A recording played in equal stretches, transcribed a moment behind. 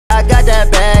I got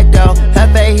that bag though.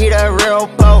 Hefe, he the real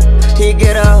boat. He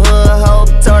get a hood hoe,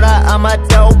 told her I'm a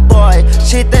dope boy.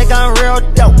 She think I'm real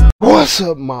dope. What's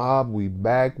up, mob? We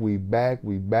back with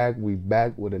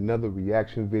another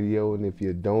reaction video. And if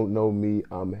you don't know me,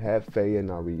 I'm Hefe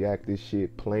and I react this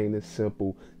shit plain and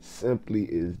simple. Simply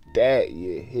is that,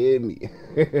 you hear me?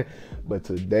 But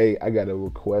today I got a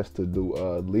request to do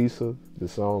Lisa, the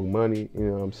song Money, you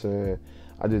know what I'm saying?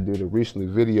 I just did a recently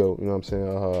video, you know what I'm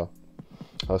saying,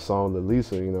 her song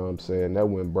lalisa, you know what I'm saying? That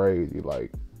went crazy,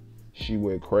 like she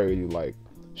went crazy, like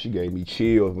she gave me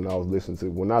chills when I was listening to,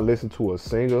 when I listen to a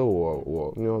singer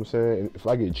or you know what I'm saying? And if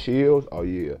I get chills, oh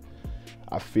yeah,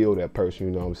 I feel that person,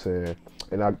 you know what I'm saying?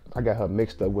 And I got her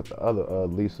mixed up with the other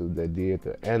Lisa that did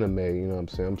the anime, you know what I'm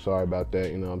saying? I'm sorry about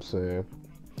that, you know what I'm saying?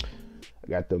 I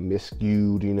got them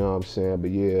miscued, you know what I'm saying? But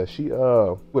yeah, she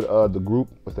with the group,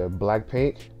 what's that,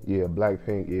 Blackpink? Yeah,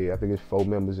 Blackpink, yeah. I think it's 4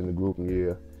 members in the group, and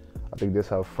yeah. I think this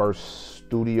her first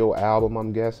studio album,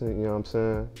 I'm guessing, you know what I'm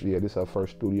saying? Yeah, this her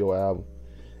first studio album.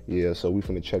 Yeah, so we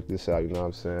finna check this out, you know what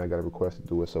I'm saying? I got a request to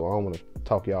do it, so I don't wanna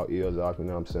talk y'all ears off, you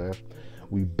know what I'm saying?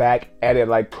 We back at it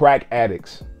like crack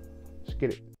addicts. Let's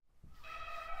get it.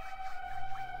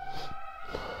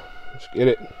 Let's get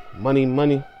it. Money,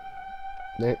 money.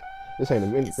 This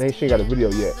ain't she ain't got a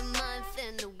video yet.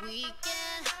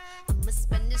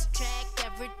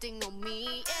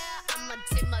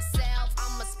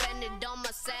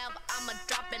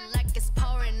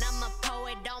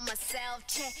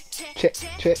 Check.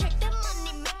 Check the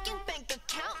money making bank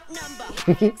account number.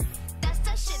 That's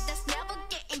that shit that's never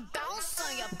getting bounced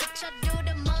on your bitch. I do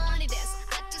the money dance.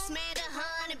 I just made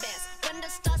 100 bands. When the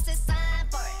star says sign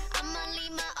for it, I'ma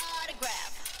leave my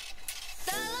autograph.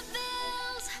 Dollar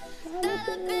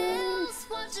bills,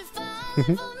 won't you fall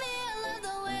for me? I love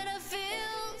the way that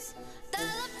feels.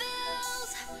 Dollar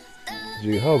bills.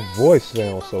 Gee, her voice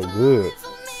sounds so good.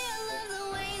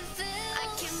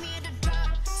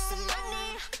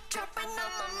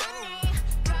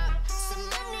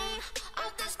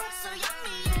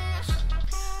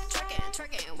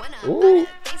 Ooh.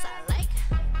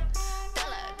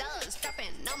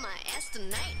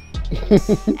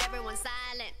 Everyone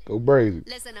silent. Go crazy.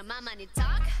 Listen to my money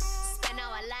talk. Spend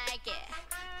how I like it.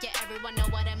 Yeah, everyone know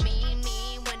what I mean.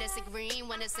 When it's a green,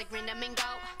 I mean go.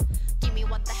 Give me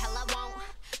what the hell I want.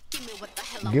 Give me what the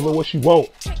hell I want. Give her what she want.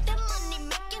 Check the money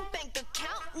making bank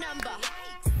account number.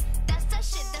 That's that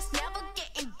shit that's never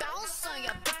getting bounced on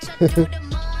your bitch. I do the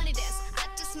money dance. I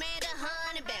just made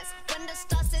 100 bands. When the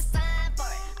star says sign for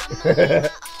it, I'ma leave my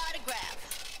autograph.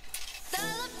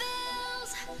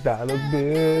 Dollar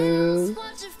bills.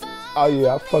 Oh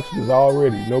yeah, I fucked this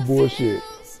already. No bullshit.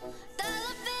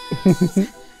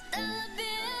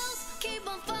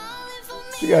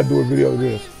 She gotta do a video of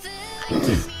this.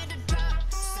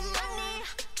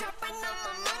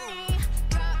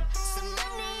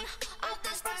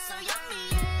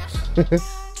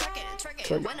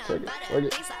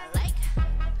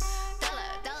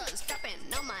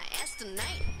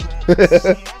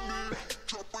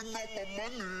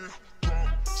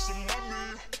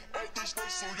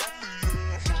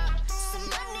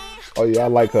 Oh yeah, I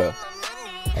like her.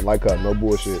 No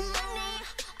bullshit.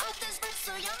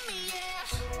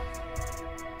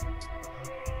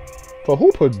 For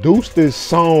who produced this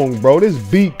song, bro? This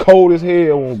beat cold as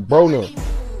hell on bro now.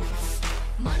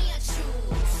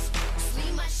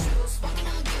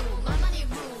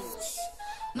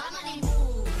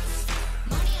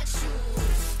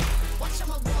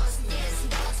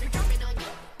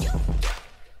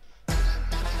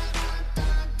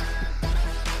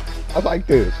 I like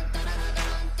this.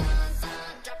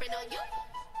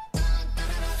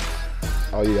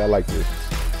 Oh yeah, I like this.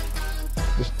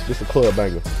 Just a club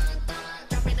banger.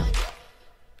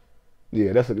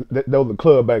 Yeah, that was a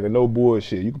club banger, no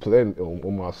bullshit. You can play that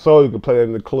on my soul. You can play that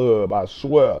in the club. I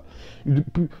swear. You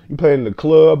play in the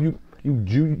club. You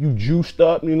juiced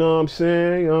up. You know what I'm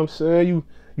saying? You know what I'm saying?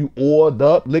 You oiled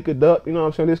up, liquored up. You know what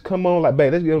I'm saying? This come on, like,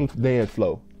 babe, let's get on the dance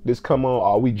floor. This come on.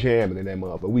 Oh, we jamming in that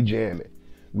motherfucker. We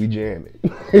jamming.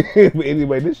 But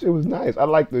anyway, this shit was nice. I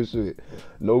like this shit.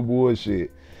 No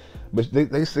bullshit. But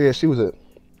they said she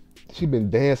been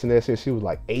dancing there since she was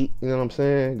like 8. You know what I'm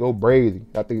saying? Go crazy.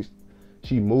 I think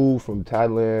she moved from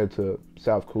Thailand to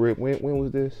South Korea. When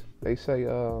was this? They say,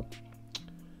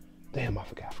 damn, I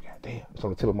forgot. Damn, it's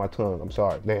on the tip of my tongue. I'm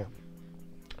sorry. Damn.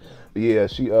 But yeah,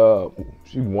 she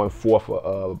won 4th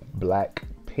for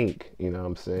Blackpink. You know what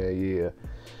I'm saying? Yeah.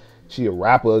 She a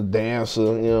rapper, dancer,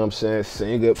 you know what I'm saying,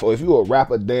 singer. For if you a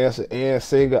rapper, dancer, and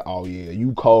singer, oh yeah,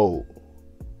 you cold.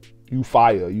 You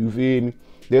fire, you feel me?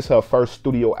 This her first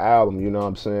studio album, you know what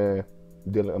I'm saying?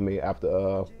 dealing. I mean,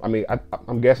 after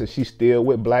I'm guessing she's still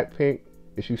with Blackpink.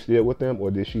 Is she still with them, or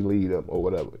did she leave them, or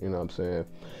whatever? You know what I'm saying?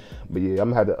 But yeah,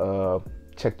 I'm gonna have to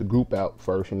check the group out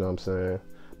first. You know what I'm saying?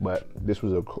 But this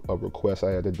was a request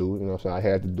I had to do. You know what I'm saying? I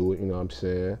had to do it. You know what I'm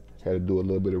saying? Had to do a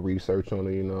little bit of research on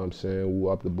it. You know what I'm saying? Woo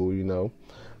up the boo. You know.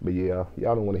 But yeah,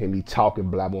 y'all don't want to hear me talking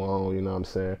blabber on. You know what I'm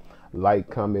saying? Like,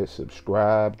 comment,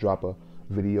 subscribe, drop a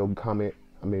video comment.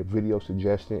 Video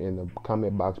suggestion in the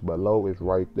comment box below. It's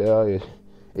right there.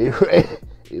 It's right there.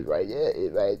 It's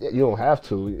right there. You don't have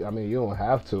to. You don't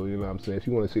have to. You know what I'm saying? If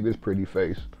you want to see this pretty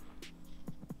face.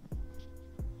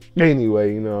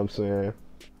 Anyway, you know what I'm saying?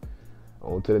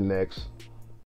 On to the next.